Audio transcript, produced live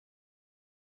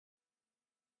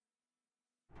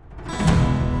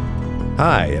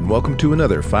Hi, and welcome to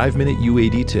another 5-minute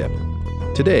UAD tip.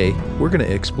 Today, we're going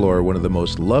to explore one of the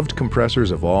most loved compressors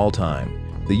of all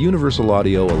time, the Universal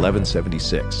Audio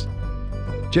 1176.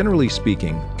 Generally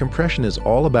speaking, compression is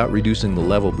all about reducing the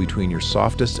level between your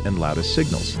softest and loudest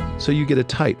signals, so you get a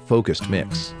tight, focused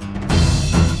mix.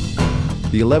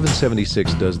 The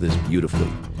 1176 does this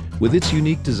beautifully. With its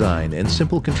unique design and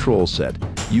simple control set,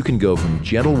 you can go from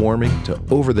gentle warming to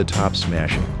over-the-top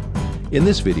smashing. In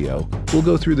this video, we'll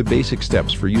go through the basic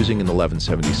steps for using an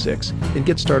 1176 and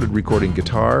get started recording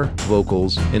guitar,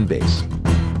 vocals, and bass.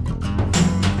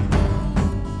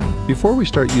 Before we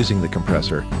start using the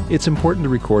compressor, it's important to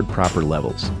record proper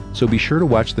levels, so be sure to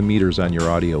watch the meters on your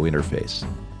audio interface.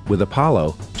 With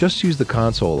Apollo, just use the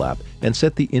console app and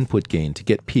set the input gain to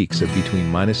get peaks of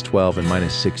between -12 and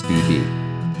 -6 dB.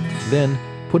 Then,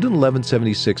 put an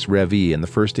 1176 Rev E in the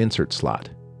first insert slot.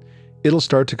 It'll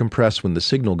start to compress when the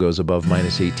signal goes above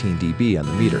 -18 dB on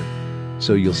the meter,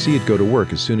 so you'll see it go to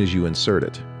work as soon as you insert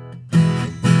it.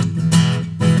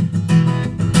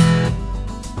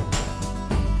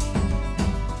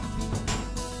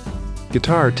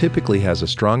 Guitar typically has a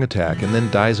strong attack and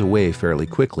then dies away fairly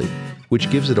quickly,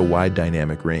 which gives it a wide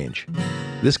dynamic range.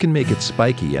 This can make it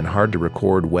spiky and hard to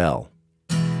record well.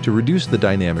 To reduce the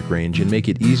dynamic range and make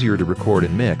it easier to record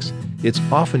and mix, it's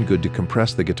often good to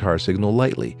compress the guitar signal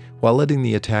lightly while letting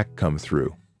the attack come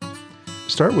through.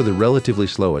 Start with a relatively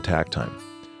slow attack time.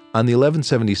 On the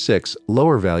 1176,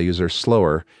 lower values are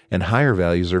slower and higher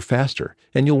values are faster,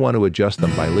 and you'll want to adjust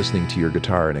them by listening to your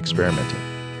guitar and experimenting.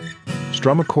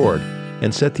 Strum a chord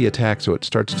and set the attack so it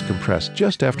starts to compress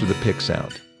just after the pick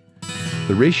sound.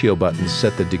 The ratio buttons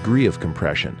set the degree of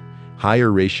compression.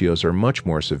 Higher ratios are much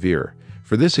more severe.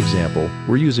 For this example,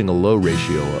 we're using a low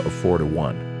ratio of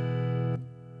 4:1.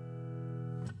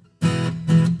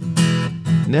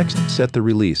 Next, set the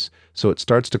release, so it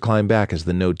starts to climb back as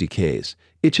the note decays.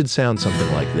 It should sound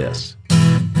something like this.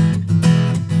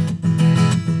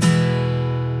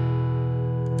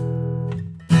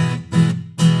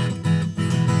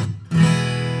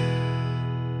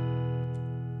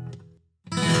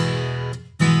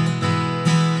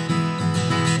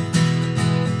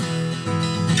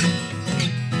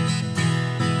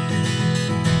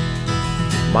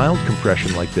 Mild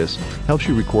compression like this helps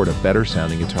you record a better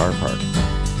sounding guitar part.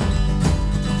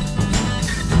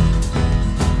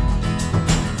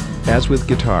 As with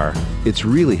guitar, it's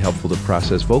really helpful to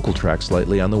process vocal tracks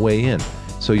slightly on the way in,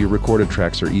 so your recorded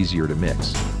tracks are easier to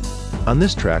mix. On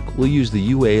this track, we'll use the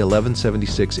UA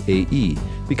 1176 AE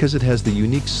because it has the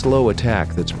unique slow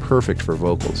attack that's perfect for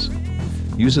vocals.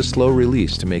 Use a slow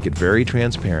release to make it very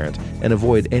transparent and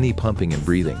avoid any pumping and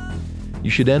breathing. You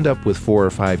should end up with 4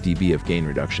 or 5 dB of gain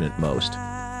reduction at most.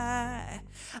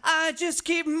 I just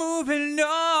keep moving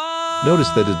on. Notice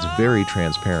that it's very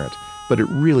transparent, but it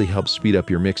really helps speed up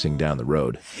your mixing down the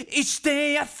road. Each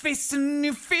day I face a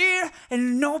new fear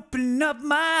and open up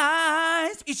my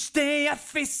eyes. Each day I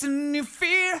face a new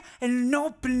fear and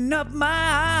open up my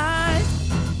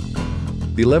eyes.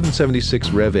 The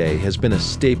 1176 Rev A has been a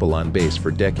staple on bass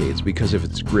for decades because of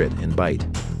its grit and bite.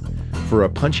 For a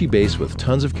punchy bass with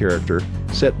tons of character,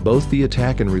 set both the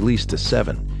attack and release to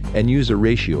 7 and use a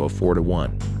ratio of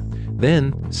 4:1.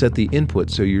 Then, set the input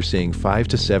so you're seeing 5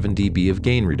 to 7 dB of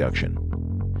gain reduction.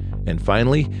 And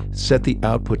finally, set the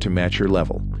output to match your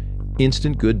level.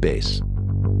 Instant good bass.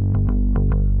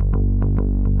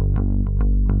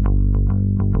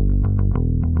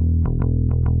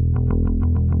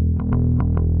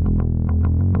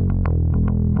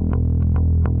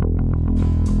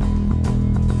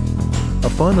 A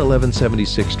fun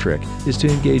 1176 trick is to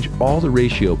engage all the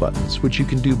ratio buttons, which you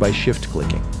can do by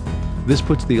shift-clicking. This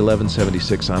puts the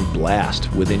 1176 on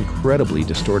blast with incredibly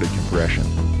distorted compression.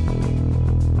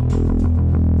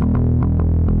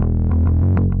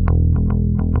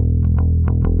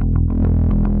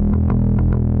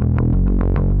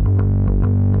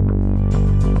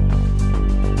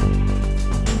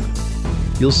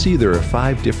 You'll see there are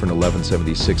 5 different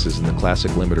 1176s in the Classic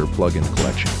Limiter plugin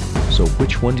collection. So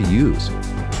which one to use?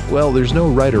 Well, there's no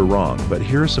right or wrong, but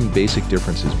here are some basic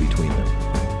differences between them.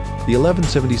 The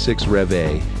 1176 Rev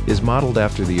A is modeled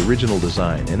after the original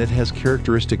design, and it has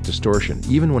characteristic distortion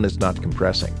even when it's not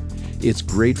compressing. It's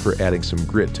great for adding some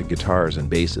grit to guitars and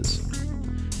basses.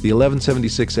 The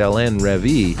 1176 LN Rev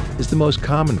E is the most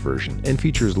common version and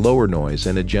features lower noise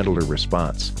and a gentler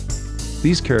response.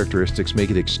 These characteristics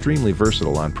make it extremely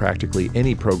versatile on practically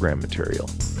any program material.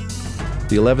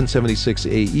 The 1176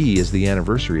 AE is the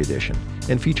anniversary edition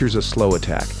and features a slow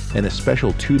attack and a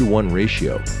special 2:1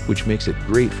 ratio, which makes it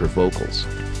great for vocals.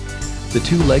 The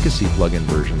 2 legacy plugin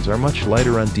versions are much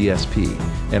lighter on DSP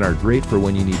and are great for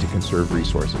when you need to conserve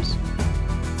resources.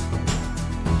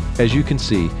 As you can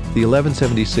see, the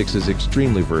 1176 is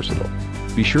extremely versatile.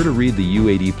 Be sure to read the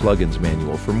UAD plugins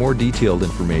manual for more detailed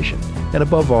information, and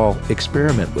above all,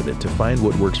 experiment with it to find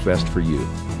what works best for you.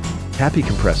 Happy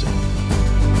compressing!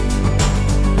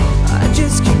 I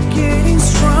just keep getting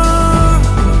strong.